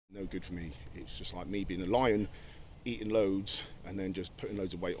No good for me. It's just like me being a lion, eating loads and then just putting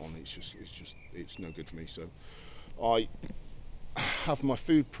loads of weight on. It's no good for me. So I have my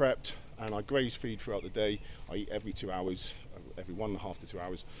food prepped and I graze feed throughout the day. I eat every 2 hours, every 1.5 to 2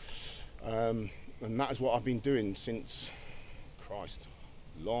 hours. And that is what I've been doing since, Christ,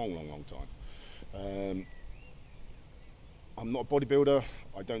 long time. I'm not a bodybuilder.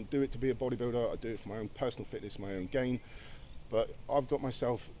 I don't do it to be a bodybuilder. I do it for my own personal fitness, my own gain. But I've got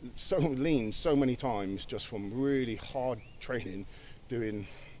myself so lean so many times just from really hard training,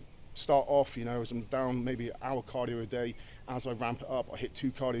 start off, as I'm down maybe an hour cardio a day. As I ramp it up, I hit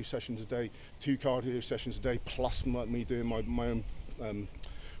 2 cardio sessions a day, plus me doing my own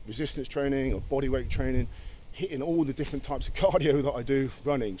resistance training or body weight training, hitting all the different types of cardio that I do,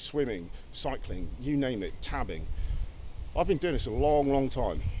 running, swimming, cycling, you name it, tabbing. I've been doing this a long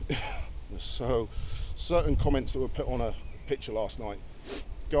time. So certain comments that were put on a picture last night,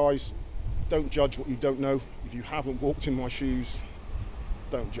 guys, don't judge what you don't know. If you haven't walked in my shoes,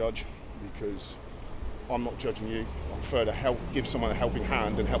 don't judge, because I'm not judging you. I prefer to give someone a helping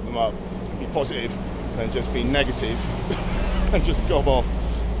hand and help them up, be positive, than just be negative and just gob off.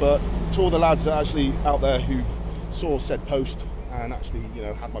 But to all the lads that are actually out there who saw said post and actually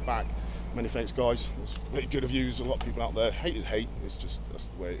had my back, many thanks, guys. It's very good of you. There's a lot of people out there. Hate is hate. That's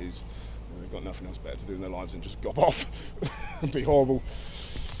the way it is. They've got nothing else better to do in their lives than just gob off and be horrible.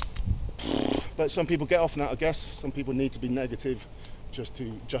 But some people get off on that, I guess. Some people need to be negative just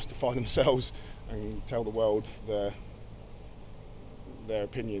to justify themselves and tell the world their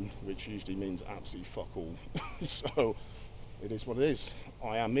opinion, which usually means absolutely fuck all. So it is what it is.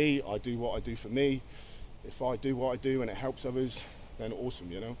 I am me. I do what I do for me. If I do what I do and it helps others, then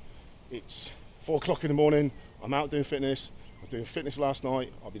awesome, It's 4 o'clock in the morning. I'm out doing fitness. I was doing fitness last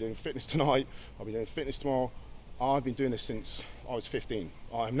night. I'll be doing fitness tonight. I'll be doing fitness tomorrow. I've been doing this since I was 15.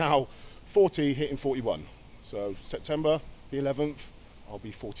 I'm now 40, hitting 41. So September the 11th, I'll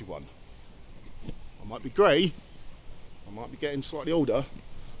be 41. I might be grey. I might be getting slightly older.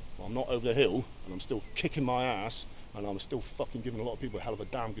 But I'm not over the hill, and I'm still kicking my ass, and I'm still fucking giving a lot of people a hell of a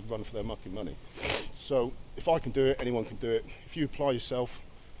damn good run for their mucking money. So if I can do it, anyone can do it. If you apply yourself,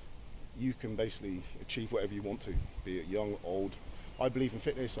 you can basically achieve whatever you want to, be it young, old. I believe in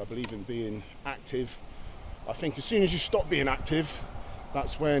fitness. I believe in being active. I think as soon as you stop being active,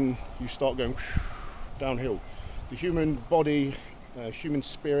 that's when you start going downhill. The human body, human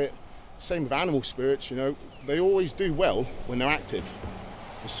spirit, same with animal spirits, they always do well when they're active.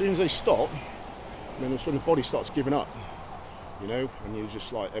 As soon as they stop, then it's when the body starts giving up, and you're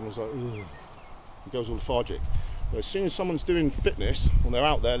just like, everyone's like, ugh, it goes all lethargic. But as soon as someone's doing fitness, when they're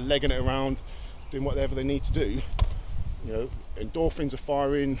out there legging it around, doing whatever they need to do, endorphins are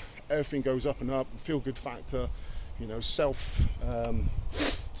firing, everything goes up and up, feel-good factor,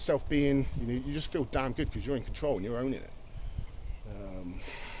 self-being, you just feel damn good because you're in control and you're owning it.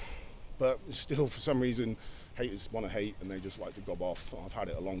 But still, for some reason, haters want to hate and they just like to gob off. I've had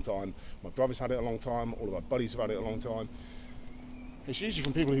it a long time. My brother's had it a long time. All of our buddies have had it a long time. It's usually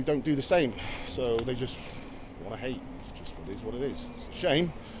from people who don't do the same, so they just want to hate. It's just what it is. It's a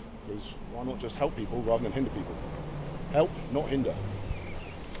shame, because why not just help people rather than hinder people? Help, not hinder.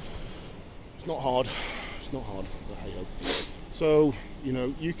 It's not hard, but hey ho. So,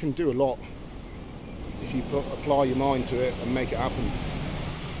 you can do a lot if you apply your mind to it and make it happen.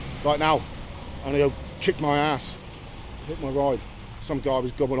 Right now, I'm gonna go kick my ass, hit my ride. Some guy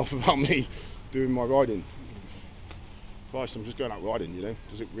was gobbling off about me doing my riding. Christ, I'm just going out riding,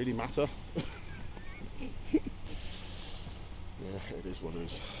 Does it really matter? Yeah, it is what it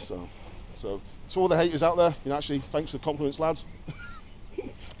is. So to all the haters out there, actually, thanks for the compliments, lads.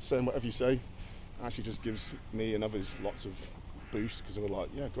 Saying whatever you say actually just gives me and others lots of boost, because they were like,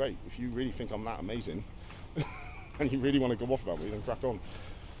 yeah, great. If you really think I'm that amazing and you really want to go off about me, then crack on.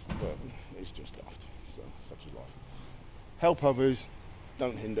 But it's just daft. So such is life. Help others,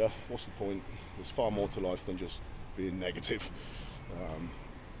 don't hinder. What's the point? There's far more to life than just being negative.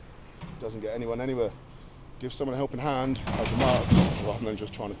 Doesn't get anyone anywhere. Give someone a helping hand, help them up, rather than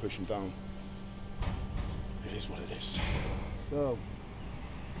just trying to push them down. It is what it is. So,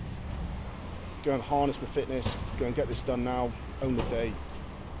 go and harness my fitness, go and get this done now, own the day.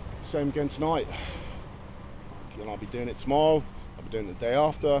 Same again tonight. And I'll be doing it tomorrow, I'll be doing it the day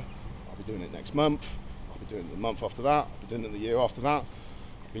after, I'll be doing it next month, I'll be doing it the month after that, I'll be doing it the year after that.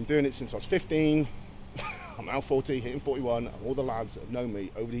 I've been doing it since I was 15. I'm now 40, hitting 41, and all the lads that have known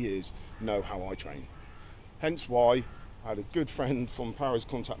me over the years know how I train. Hence why I had a good friend from Paris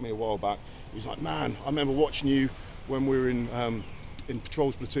contact me a while back. He was like, man, I remember watching you when we were in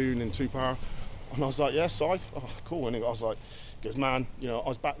Patrol's platoon in 2 Para. And I was like, yeah, Si? Oh, cool. And I was like, He goes, man, you know, I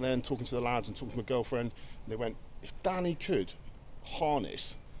was back then talking to the lads and talking to my girlfriend, and they went, if Danny could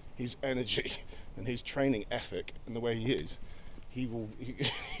harness his energy and his training ethic and the way he is, he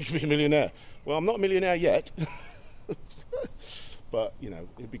could be a millionaire. Well, I'm not a millionaire yet, but you know,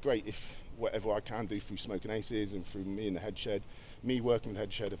 it'd be great if whatever I can do through Smoking Aces and through me in the head shed, me working with the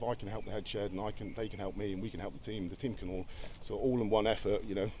head shed, if I can help the head shed and they can help me and we can help the team can all, so all in one effort,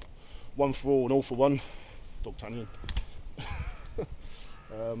 you know, one for all and all for one, Dog Tanyan.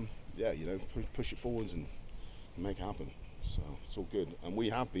 Yeah, you know, push it forwards and make it happen. So it's all good. And we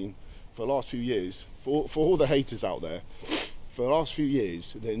have been, for the last few years, for all the haters out there, for the last few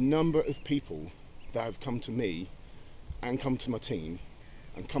years, the number of people that have come to me and come to my team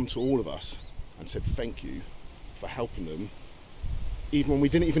and come to all of us and said thank you for helping them, even when we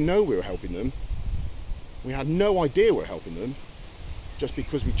didn't even know we were helping them. We had no idea we were helping them, just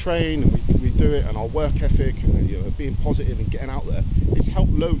because we train and we do it, and our work ethic and, you know, being positive and getting out there, it's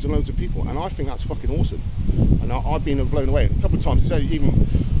helped loads and loads of people, and I think that's fucking awesome. And I've been blown away. And a couple of times it's even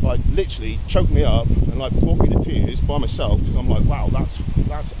like literally choked me up and like brought me to tears by myself, because I'm like, wow,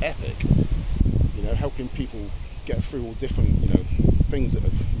 that's epic. You know, helping people get through all different, you know, things that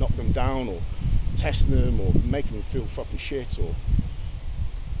have knocked them down, or testing them, or making them feel fucking shit, or,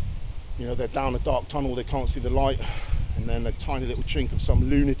 you know, they're down a dark tunnel, they can't see the light, and then a tiny little chink of some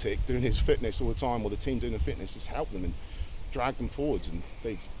lunatic doing his fitness all the time, or the team doing the fitness, has helped them and dragged them forwards, and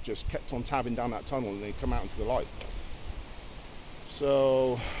they've just kept on tabbing down that tunnel and they come out into the light.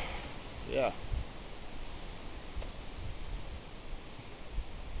 So, yeah.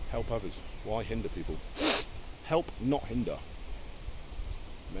 Help others. Why hinder people? Help, not hinder.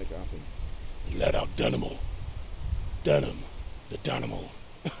 Make it happen. Let out Denimal. Denim. The Denimal.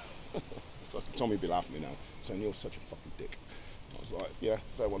 Fucking Tommy would be laughing at me now, saying you're such a fucking dick. I was like, yeah,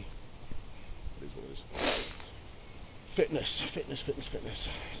 fair one. It is what it is. Fitness.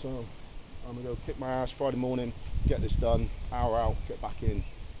 So I'm gonna go kick my ass Friday morning, get this done, hour out, get back in,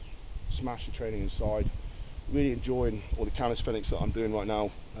 smash the training inside. Really enjoying all the calisthenics that I'm doing right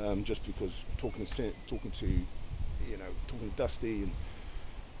now, just because talking to Dusty and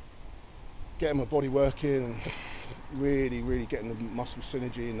getting my body working and really getting the muscle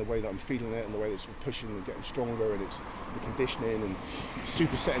synergy in the way that I'm feeling it and the way that it's pushing and getting stronger, and it's the conditioning and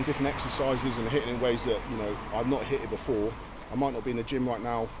supersetting different exercises and hitting in ways that, you know, I've not hit it before. I might not be in the gym right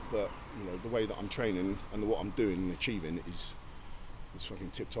now, but you know, the way that I'm training and what I'm doing and achieving is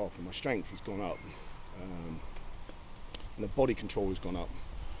fucking tip top, and my strength has gone up, and the body control has gone up,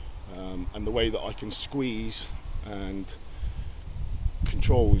 and the way that I can squeeze and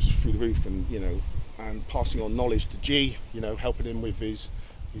controls through the roof, and you know, and passing on knowledge to G, you know, helping him with his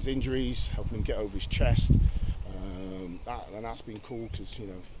injuries, helping him get over his chest. That's been cool, because you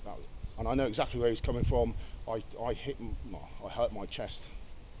know, and I know exactly where he's coming from. I hurt my chest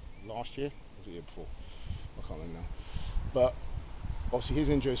last year, or was it the year before? I can't remember now. But obviously his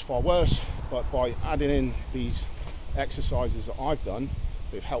injury is far worse. But by adding in these exercises that I've done,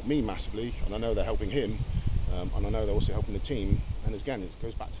 they've helped me massively, and I know they're helping him, and I know they're also helping the team. And again, it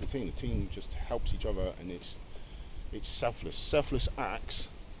goes back to the team. The team just helps each other, and it's selfless acts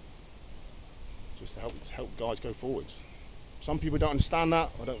just to help guys go forwards. Some people don't understand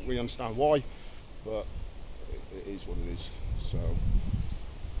that. I don't really understand why, but it is what it is. So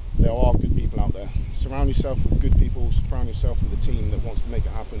there are good people out there. Surround yourself with good people. Surround yourself with a team that wants to make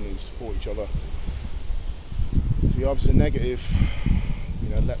it happen and support each other. If the others are negative, you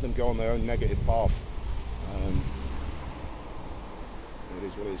know, let them go on their own negative path. It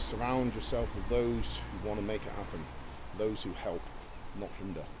is what it is. Surround yourself with those who want to make it happen, those who help, not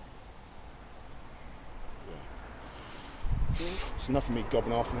hinder. Yeah. It's enough of me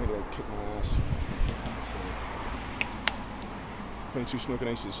gobbing off, and I'm going to kick my ass. So, 22 Smoking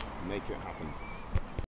Aces, make it happen.